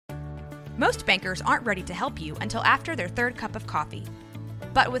Most bankers aren't ready to help you until after their third cup of coffee.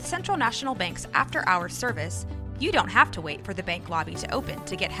 But with Central National Bank's after-hours service, you don't have to wait for the bank lobby to open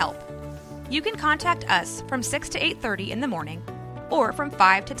to get help. You can contact us from 6 to 8:30 in the morning or from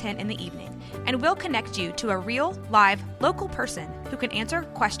 5 to 10 in the evening, and we'll connect you to a real, live, local person who can answer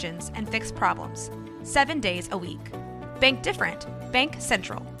questions and fix problems 7 days a week. Bank different. Bank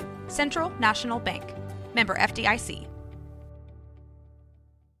Central. Central National Bank. Member FDIC.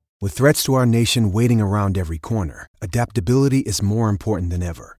 With threats to our nation waiting around every corner, adaptability is more important than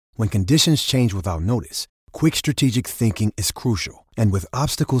ever. When conditions change without notice, quick strategic thinking is crucial. And with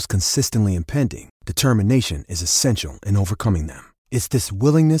obstacles consistently impending, determination is essential in overcoming them. It's this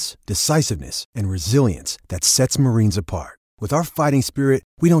willingness, decisiveness, and resilience that sets Marines apart. With our fighting spirit,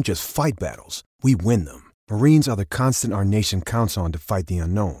 we don't just fight battles, we win them. Marines are the constant our nation counts on to fight the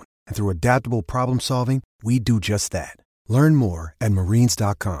unknown. And through adaptable problem solving, we do just that. Learn more at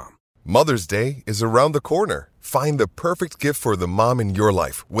marines.com. Mother's Day is around the corner. Find the perfect gift for the mom in your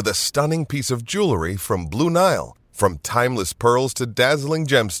life with a stunning piece of jewelry from Blue Nile. From timeless pearls to dazzling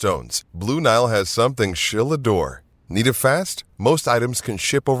gemstones, Blue Nile has something she'll adore. Need it fast? Most items can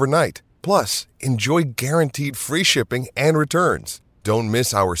ship overnight. Plus, enjoy guaranteed free shipping and returns. Don't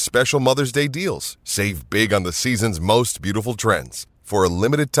miss our special Mother's Day deals. Save big on the season's most beautiful trends. For a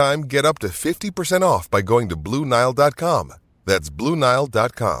limited time, get up to 50% off by going to BlueNile.com. That's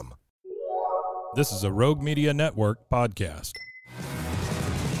BlueNile.com. This is a Rogue Media Network podcast.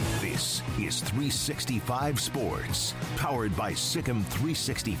 This is 365 Sports, powered by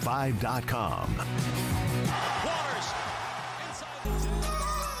SicEm365.com.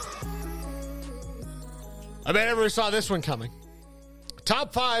 I bet everybody saw this one coming.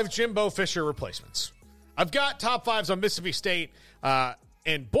 Top 5 Jimbo Fisher replacements. I've got top 5s on Mississippi State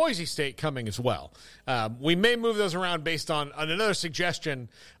and Boise State coming as well. We may move those around based on another suggestion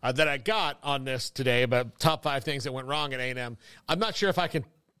that I got on this today about top 5 things that went wrong at A&M. I'm not sure if I can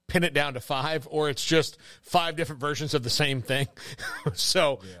pin it down to 5 or it's just 5 different versions of the same thing.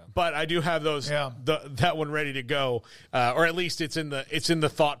 But I do have those that one ready to go, or at least it's in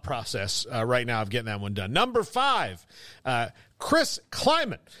the thought process right now of getting that one done. Number 5, Chris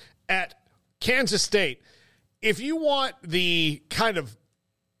Kleiman at Kansas State. If you want the kind of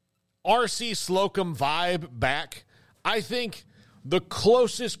R.C. Slocum vibe back, I think the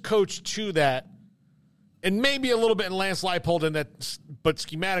closest coach to that, and maybe a little bit in Lance Leipold, in that, but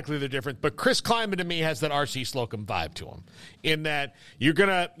schematically they're different. But Chris Kleiman to me has that R.C. Slocum vibe to him, in that you're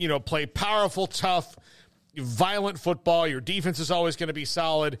gonna play powerful, tough, violent football. Your defense is always going to be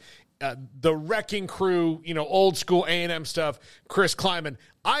solid. The wrecking crew, old school A&M stuff. Chris Kleiman.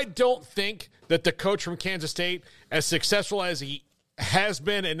 I don't think that the coach from Kansas State, as successful as he has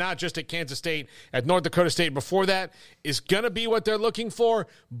been, and not just at Kansas State, at North Dakota State before that, is going to be what they're looking for.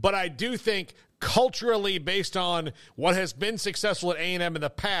 But I do think culturally, based on what has been successful at A&M in the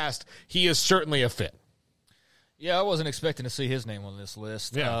past, he is certainly a fit. Yeah, I wasn't expecting to see his name on this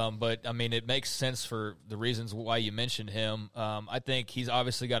list. Yeah. But, I mean, it makes sense for the reasons why you mentioned him. I think he's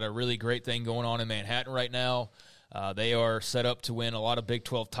obviously got a really great thing going on in Manhattan right now. They are set up to win a lot of Big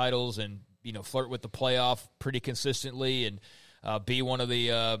 12 titles and, flirt with the playoff pretty consistently and be one of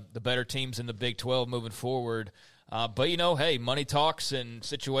the better teams in the Big 12 moving forward. But, hey, money talks and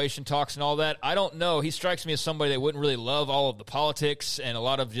situation talks and all that. I don't know. He strikes me as somebody that wouldn't really love all of the politics and a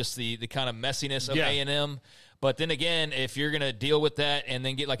lot of just the kind of messiness of A&M. But then again, if you're going to deal with that and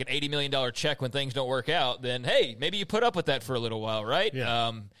then get like an $80 million check when things don't work out, then, hey, maybe you put up with that for a little while, right?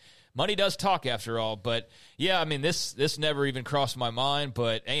 Yeah. Money does talk after all. But, yeah, I mean, this never even crossed my mind.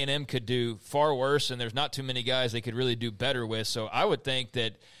 But A&M could do far worse, and there's not too many guys they could really do better with. So I would think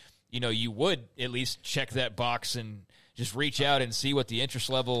that, you would at least check that box and just reach out and see what the interest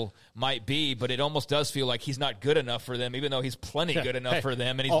level might be, but it almost does feel like he's not good enough for them, even though he's plenty good enough for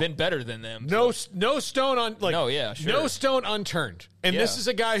them, and he's been better than them. No stone no stone unturned. And this is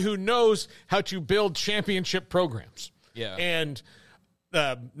a guy who knows how to build championship programs. Yeah, and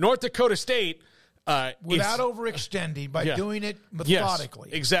North Dakota State. Without overextending, by doing it methodically.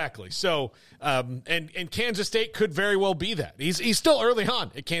 Yes, exactly. So, and Kansas State could very well be that. He's still early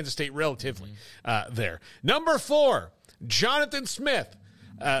on at Kansas State, relatively there. Number 4, Jonathan Smith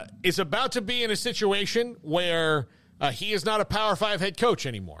is about to be in a situation where he is not a Power 5 head coach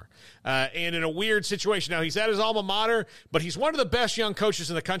anymore. And in a weird situation. Now, he's at his alma mater, but he's one of the best young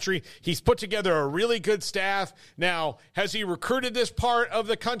coaches in the country. He's put together a really good staff. Now, has he recruited this part of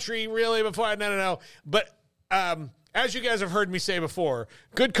the country really before? No. But as you guys have heard me say before,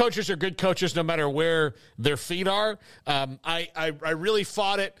 good coaches are good coaches no matter where their feet are. I really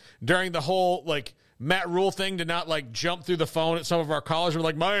fought it during the whole, Matt Rule thing to not like jump through the phone at some of our callers. We're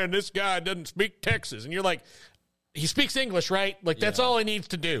like, man, this guy doesn't speak Texas. And you're like, he speaks English, right? Like, that's all he needs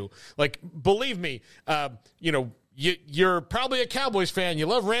to do. Like, believe me, you're probably a Cowboys fan. You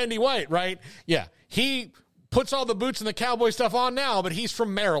love Randy White, right? Yeah. He puts all the boots and the cowboy stuff on now, but he's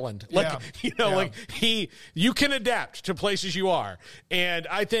from Maryland. You can adapt to places you are. And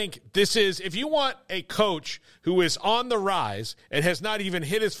I think this is, if you want a coach who is on the rise and has not even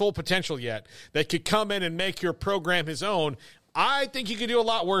hit his full potential yet, that could come in and make your program his own, I think you could do a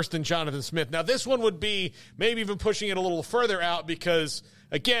lot worse than Jonathan Smith. Now, this one would be maybe even pushing it a little further out because,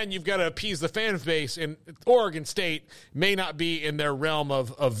 again, you've got to appease the fan base, and Oregon State may not be in their realm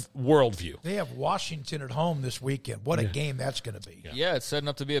of worldview. They have Washington at home this weekend. What a game that's going to be. Yeah, it's setting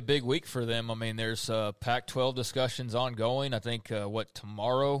up to be a big week for them. I mean, there's Pac-12 discussions ongoing. I think,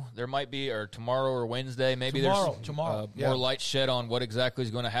 tomorrow there might be, or tomorrow or Wednesday, maybe tomorrow. More light shed on what exactly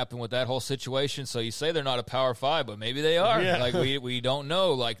is going to happen with that whole situation. So you say they're not a Power 5, but maybe they are. Yeah. Like, we don't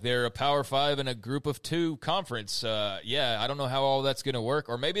know. Like, they're a Power 5 in a group of 2 conference. I don't know how all that's going to work.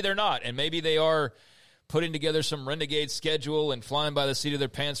 Or maybe they're not, and maybe they are putting together some renegade schedule and flying by the seat of their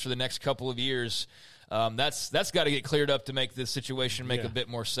pants for the next couple of years. That's got to get cleared up to make this situation make a bit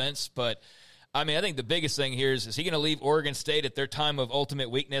more sense. But, I mean, I think the biggest thing here is he going to leave Oregon State at their time of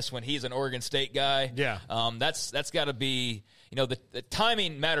ultimate weakness when he's an Oregon State guy? Yeah. That's got to be, the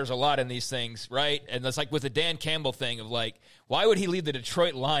timing matters a lot in these things, right? And that's like with the Dan Campbell thing of like, why would he leave the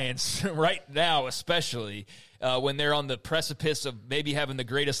Detroit Lions right now, especially when they're on the precipice of maybe having the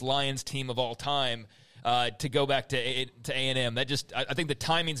greatest Lions team of all time to go back to A&M? I think the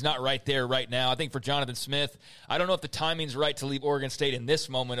timing's not right there right now. I think for Jonathan Smith, I don't know if the timing's right to leave Oregon State in this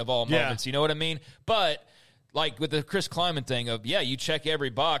moment of all moments. You know what I mean? But like with the Chris Kleiman thing of, you check every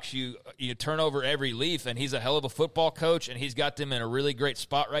box, you turn over every leaf, and he's a hell of a football coach, and he's got them in a really great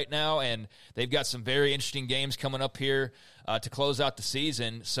spot right now, and they've got some very interesting games coming up here to close out the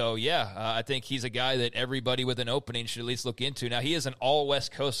season. So, I think he's a guy that everybody with an opening should at least look into. Now, he is an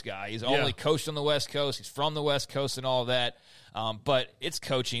all-West Coast guy. He's only coached on the West Coast. He's from the West Coast and all that. But it's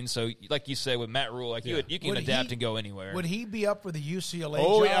coaching, so like you say with Matt Rule, like you can adapt and go anywhere. Would he be up for the UCLA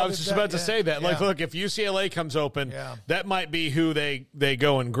job? I was just about to say that. Like, look, if UCLA comes open, that might be who they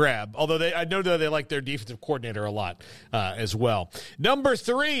go and grab. Although I know that they like their defensive coordinator a lot as well. Number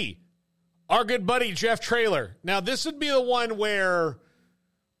 3, our good buddy Jeff Traylor. Now, this would be the one where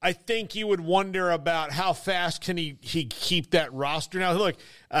I think you would wonder about how fast can he keep that roster. Now, look,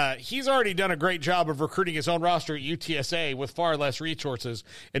 he's already done a great job of recruiting his own roster at UTSA with far less resources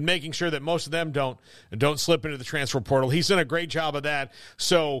and making sure that most of them don't slip into the transfer portal. He's done a great job of that.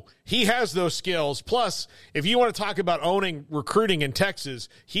 So he has those skills. Plus, if you want to talk about owning recruiting in Texas,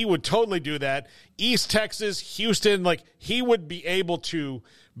 he would totally do that. East Texas, Houston, like he would be able to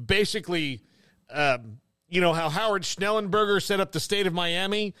basically how Howard Schnellenberger set up the state of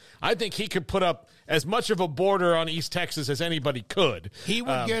Miami. I think he could put up as much of a border on East Texas as anybody could. He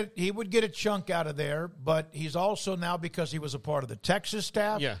would get a chunk out of there, but he's also now, because he was a part of the Texas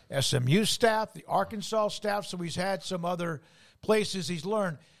staff, SMU staff, the Arkansas staff, so he's had some other places he's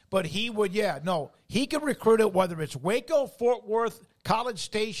learned. But he would, he could recruit it, whether it's Waco, Fort Worth, College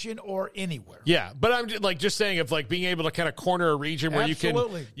Station, or anywhere. Yeah, but I'm just saying of like being able to kind of corner a region where you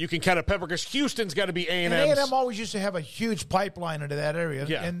can kind of pepper, because Houston's got to be A&M. And A&M always used to have a huge pipeline into that area,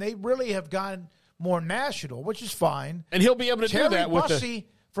 and they really have gone more national, which is fine. And he'll be able to do that with Bussey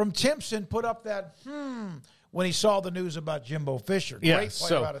from Timpson put up that when he saw the news about Jimbo Fisher. Great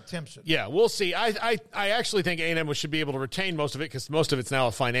player out of Timpson. Yeah, we'll see. I actually think A&M should be able to retain most of it because most of it's now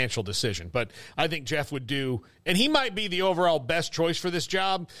a financial decision. But I think Jeff would do, and he might be the overall best choice for this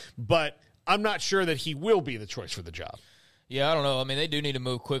job, but I'm not sure that he will be the choice for the job. Yeah, I don't know. I mean, they do need to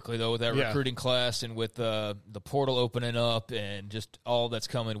move quickly, though, with that recruiting class and with the portal opening up and just all that's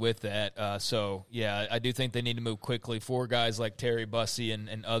coming with that. I do think they need to move quickly for guys like Terry Bussey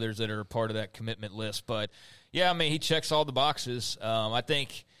and others that are part of that commitment list. But, I mean, he checks all the boxes. I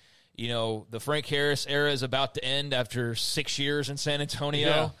think, the Frank Harris era is about to end after 6 years in San Antonio.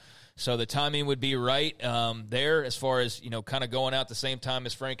 Yeah. So the timing would be right there as far as, kind of going out the same time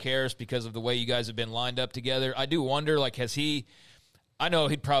as Frank Harris because of the way you guys have been lined up together. I do wonder, like, I know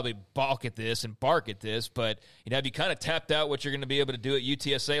he'd probably balk at this and bark at this, but, have you kind of tapped out what you're going to be able to do at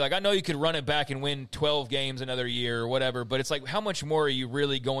UTSA? Like, I know you could run it back and win 12 games another year or whatever, but it's like, how much more are you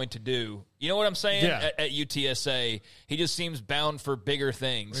really going to do, You know what I'm saying? Yeah. At UTSA, he just seems bound for bigger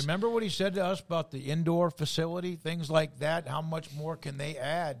things. Remember what he said to us about the indoor facility, things like that? How much more can they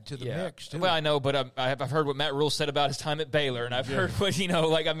add to the mix, too? Well, I know, but I've heard what Matt Rule said about his time at Baylor, and I've heard what,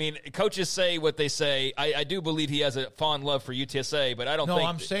 coaches say what they say. I do believe he has a fond love for UTSA, but I don't think. No,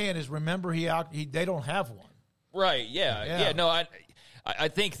 I'm saying is, remember, they don't have one. Right, yeah. No, I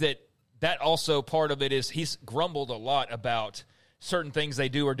think that also part of it is he's grumbled a lot about certain things they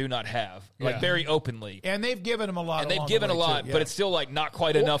do or do not have, very openly. And they've given him a lot. And they've given a lot, but it's still not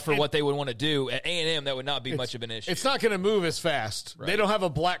quite enough for what they would want to do. At A&M, that would not be much of an issue. It's not going to move as fast. Right. They don't have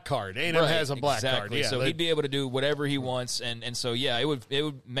a black card. A&M has a black card. Yeah, so he'd be able to do whatever he wants, and so it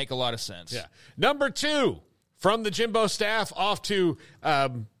would make a lot of sense. Yeah. Number 2 from the Jimbo staff off to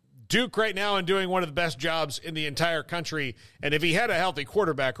Duke right now and doing one of the best jobs in the entire country. And if he had a healthy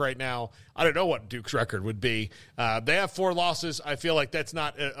quarterback right now, I don't know what Duke's record would be. They have 4 losses. I feel like that's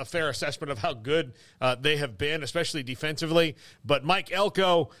not a fair assessment of how good they have been, especially defensively. But Mike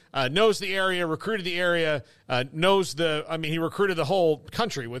Elko knows the area, recruited the area, he recruited the whole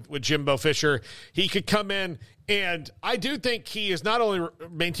country with Jimbo Fisher. He could come in, and I do think he is not only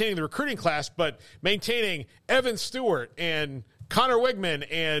maintaining the recruiting class, but maintaining Evan Stewart and Connor Wigman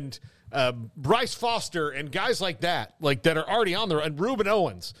and Bryce Foster and guys like that are already on and Reuben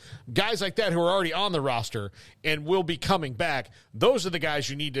Owens, guys like that who are already on the roster and will be coming back. Those are the guys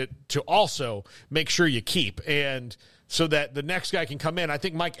you need to also make sure you keep, and so that the next guy can come in. I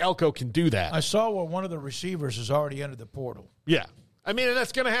think Mike Elko can do that. I saw where one of the receivers has already entered the portal. Yeah. And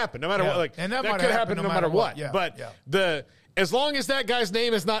that's going to happen no matter what. And that could happen no matter what. Yeah. But as long as that guy's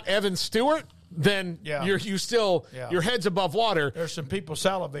name is not Evan Stewart, then your head's above water. There's some people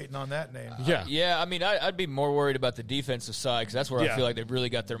salivating on that name. I'd be more worried about the defensive side, because that's where I feel like they've really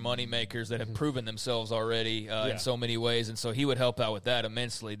got their money makers that have proven themselves already in so many ways, and so he would help out with that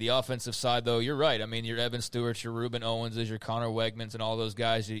immensely. The offensive side, though, you're right. I mean, your Evan Stewarts, your Reuben Owenses, your Connor Wegmans, and all those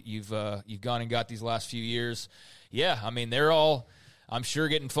guys you've gone and got these last few years. Yeah, I mean, they're all, I'm sure,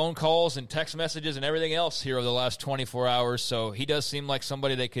 getting phone calls and text messages and everything else here over the last 24 hours. So he does seem like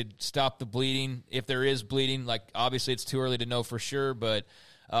somebody that could stop the bleeding if there is bleeding. Obviously, it's too early to know for sure, but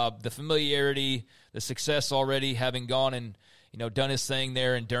the familiarity, the success already, having gone and done his thing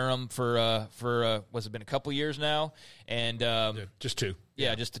there in Durham for what's it been, a couple years now, and just 2.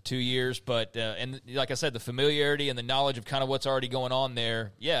 Yeah, just the 2 years. But and like I said, the familiarity and the knowledge of kind of what's already going on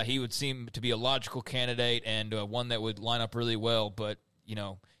there. Yeah, he would seem to be a logical candidate and one that would line up really well. But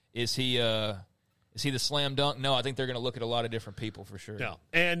is he the slam dunk? No, I think they're going to look at a lot of different people for sure. No.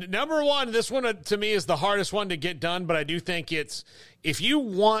 And number 1, this one to me is the hardest one to get done, but I do think it's, if you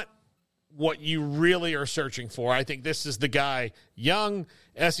want what you really are searching for, I think this is the guy. Young,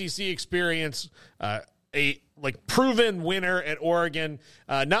 SEC experience, a proven winner at Oregon,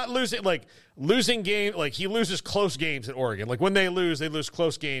 not losing game, he loses close games at Oregon. When they lose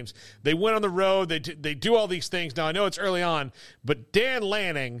close games. They win on the road. They do all these things. Now I know it's early on, but Dan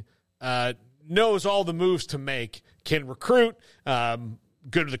Lanning knows all the moves to make, can recruit,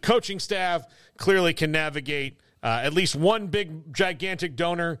 good to the coaching staff, clearly can navigate at least one big, gigantic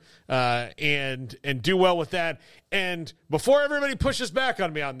donor, and do well with that. And before everybody pushes back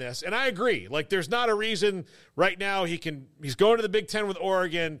on me on this, and I agree, there's not a reason right now he's going to the Big Ten with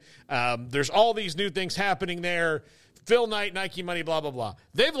Oregon. There's all these new things happening there. Phil Knight, Nike money, blah, blah, blah.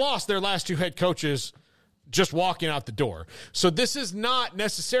 They've lost their last 2 head coaches just walking out the door. So this is not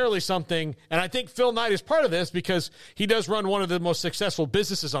necessarily something, and I think Phil Knight is part of this because he does run one of the most successful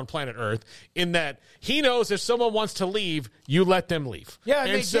businesses on planet Earth, in that he knows if someone wants to leave, you let them leave. Yeah,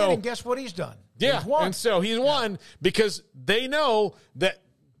 and they did, and guess what he's done? Yeah, he's won. And so he's won because they know that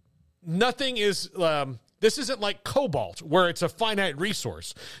nothing is this isn't like cobalt where it's a finite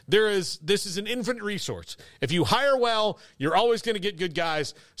resource. This is an infinite resource. If you hire well, you're always going to get good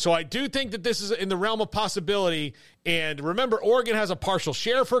guys. So I do think that this is in the realm of possibility. And remember, Oregon has a partial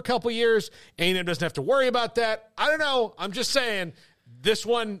share for a couple years. A&M doesn't have to worry about that. I don't know. I'm just saying this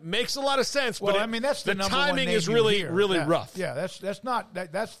one makes a lot of sense. Well, but that's the timing is really rough. Yeah, that's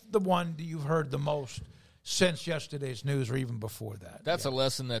the one that you've heard the most since yesterday's news, or even before that. That's a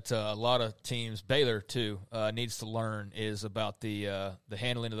lesson that a lot of teams, Baylor too, needs to learn, is about the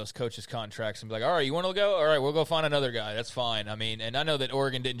handling of those coaches' contracts, and be like, all right, you want to go? All right, we'll go find another guy. That's fine. I mean, and I know that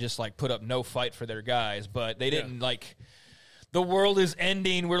Oregon didn't just put up no fight for their guys, but they didn't the world is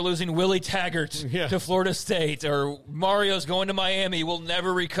ending, we're losing Willie Taggart to Florida State, or Mario's going to Miami. We'll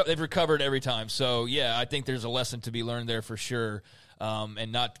never recover. They've recovered every time. So, yeah, I think there's a lesson to be learned there for sure.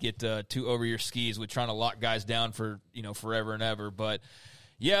 And not get too over your skis with trying to lock guys down for forever and ever. But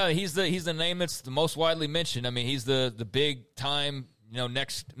yeah, he's the name that's the most widely mentioned. I mean, he's the big time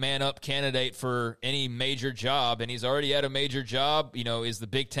next man up candidate for any major job, and he's already at a major job. Is the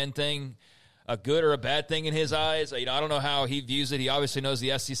Big Ten thing a good or a bad thing in his eyes? I don't know how he views it. He obviously knows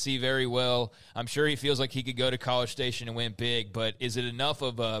the SEC very well. I'm sure he feels like he could go to College Station and win big, but is it enough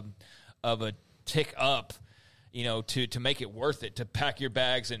of a tick up, to make it worth it, to pack your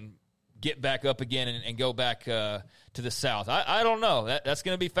bags and get back up again and go back to the South? I don't know. That's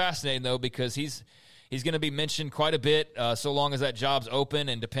going to be fascinating, though, because he's going to be mentioned quite a bit so long as that job's open,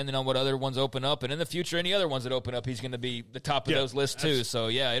 and depending on what other ones open up. And in the future, any other ones that open up, he's going to be the top of those lists too. So,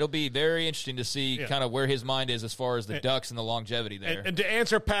 it'll be very interesting to see kind of where his mind is as far as the Ducks and the longevity there. And to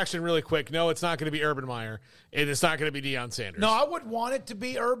answer Paxton really quick, no, it's not going to be Urban Meyer, and it's not going to be Deion Sanders. No, I would want it to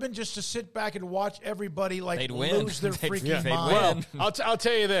be Urban, just to sit back and watch everybody lose their freaking mind. Well, I'll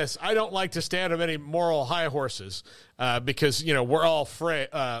tell you this. I don't like to stand on any moral high horses because, we're all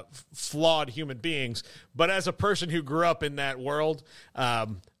flawed human beings. But as a person who grew up in that world, I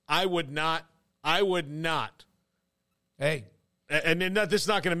would not. Hey. And then this is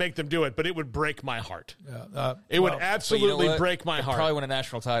not going to make them do it, but it would break my heart. It would absolutely break my heart. Probably win a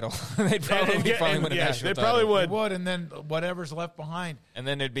national title. They'd probably win a national title. They probably would. They would, and then whatever's left behind. And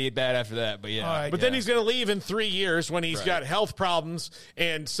then it'd be bad after that, but Right, but then he's going to leave in 3 years when he's got health problems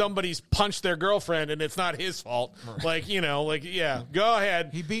and somebody's punched their girlfriend and it's not his fault. Right. Go ahead.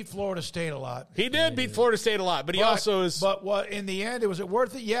 He beat Florida State a lot. He did beat Florida State a lot, but he also is. But in the end, was it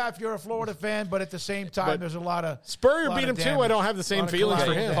worth it? Yeah, if you're a Florida fan, but at the same time, there's a lot of Spurrier beat him too. I don't have the same feelings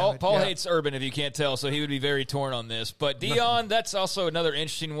for him. Paul hates Urban, if you can't tell, so he would be very torn on this. But Deion, that's also another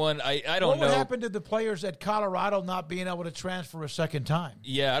interesting one. I don't know. What happened to the players at Colorado not being able to transfer a second time?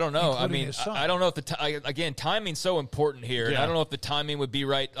 Yeah, I don't know. I mean, I don't know if again, timing's so important here. And I don't know if the timing would be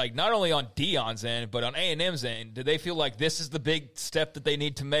right, like not only on Deion's end, but on A&M's end. Do they feel like this is the big step that they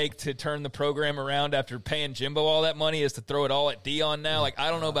need to make to turn the program around after paying Jimbo all that money, is to throw it all at Deion now? Like,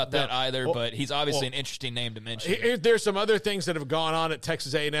 I don't know about that either, but he's obviously an interesting name to mention. There's some other things that have gone on at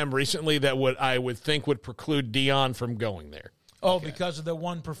Texas A&M recently that I would think would preclude Deion from going there. Oh, okay. Because of the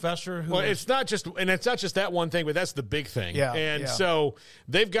one professor who... Well, it's not just that one thing, but that's the big thing. So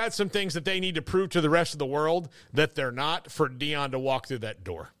they've got some things that they need to prove to the rest of the world that they're not, for Deion to walk through that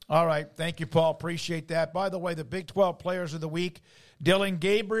door. All right. Thank you, Paul. Appreciate that. By the way, the Big 12 Players of the Week, Dylan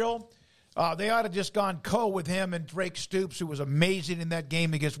Gabriel, they ought to just gone with him and Drake Stoops, who was amazing in that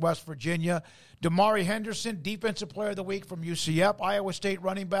game against West Virginia. Damari Henderson, Defensive Player of the Week from UCF. Iowa State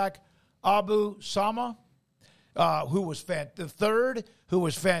running back Abu Sama, who was the third, who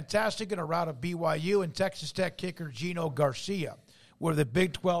was fantastic in a route of BYU, and Texas Tech kicker Gino Garcia were the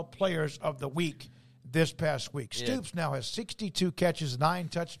Big 12 Players of the Week this past week. Yeah. Stoops now has 62 catches, 9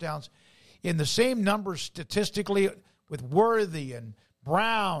 touchdowns, in the same numbers statistically with Worthy and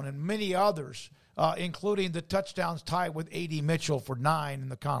Brown and many others, including the touchdowns tied with A.D. Mitchell for 9 in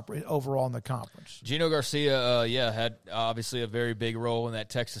the overall in the conference. Gino Garcia, had obviously a very big role in that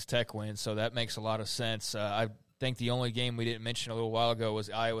Texas Tech win, so that makes a lot of sense. I think the only game we didn't mention a little while ago was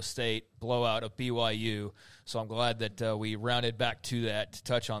Iowa State blowout of BYU, so I'm glad that we rounded back to that to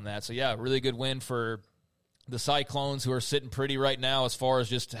touch on that. So, really good win for the Cyclones, who are sitting pretty right now as far as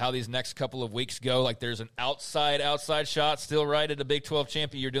just how these next couple of weeks go. Like, there's an outside shot still right at the Big 12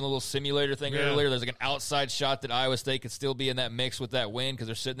 champion. You're doing a little simulator thing earlier. There's like an outside shot that Iowa State could still be in that mix with that win because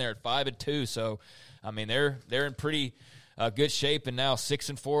they're sitting there at 5-2. So, I mean, they're in pretty good shape, and now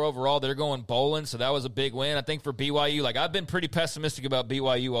 6-4 overall. They're going bowling, so that was a big win. I think for BYU, like, I've been pretty pessimistic about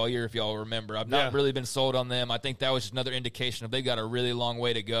BYU all year, if y'all remember. I've not really been sold on them. I think that was just another indication of they've got a really long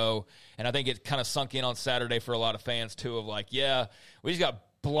way to go, and I think it kind of sunk in on Saturday for a lot of fans, too, of like, we just got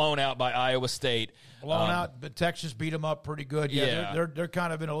blown out by Iowa State. Blown out, but Texas beat them up pretty good. They're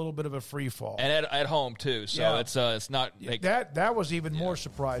kind of in a little bit of a free fall. And at home, too, so it's not... Like, that was even more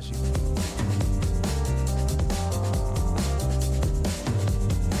surprising.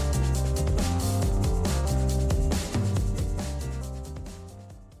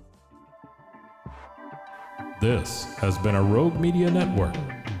 This has been a Rogue Media Network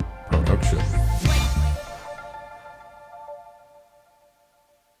production.